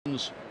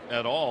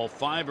at all.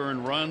 5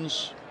 earned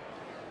runs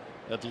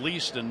at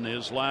least in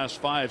his last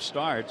 5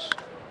 starts.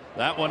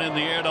 That one in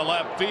the air to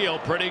left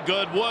field. Pretty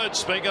good. Wood.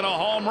 Speaking of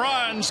home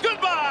runs,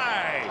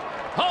 goodbye.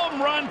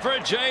 Home run for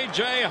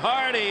J.J.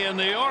 Hardy, and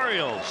the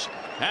Orioles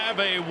have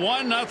a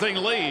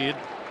 1-0 lead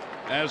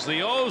as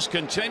the O's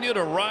continue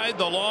to ride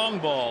the long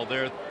ball.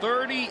 Their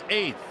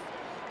 38th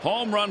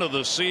home run of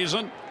the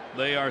season.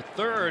 They are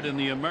 3rd in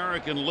the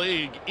American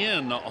League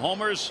in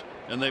homers,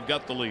 and they've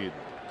got the lead.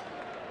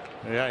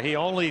 Yeah, he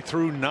only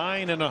threw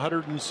 9 in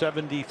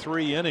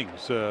 173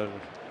 innings 2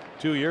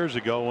 years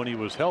ago when he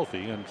was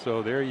healthy, and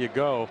so there you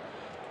go.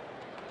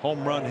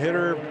 Home run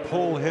hitter,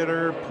 pull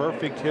hitter,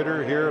 perfect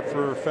hitter here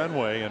for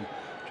Fenway. And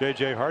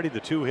J.J. Hardy, the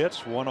 2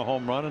 hits, one a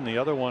home run and the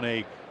other one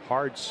a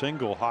hard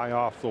single high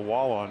off the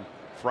wall on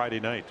Friday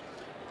night.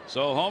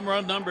 So home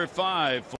run number 5.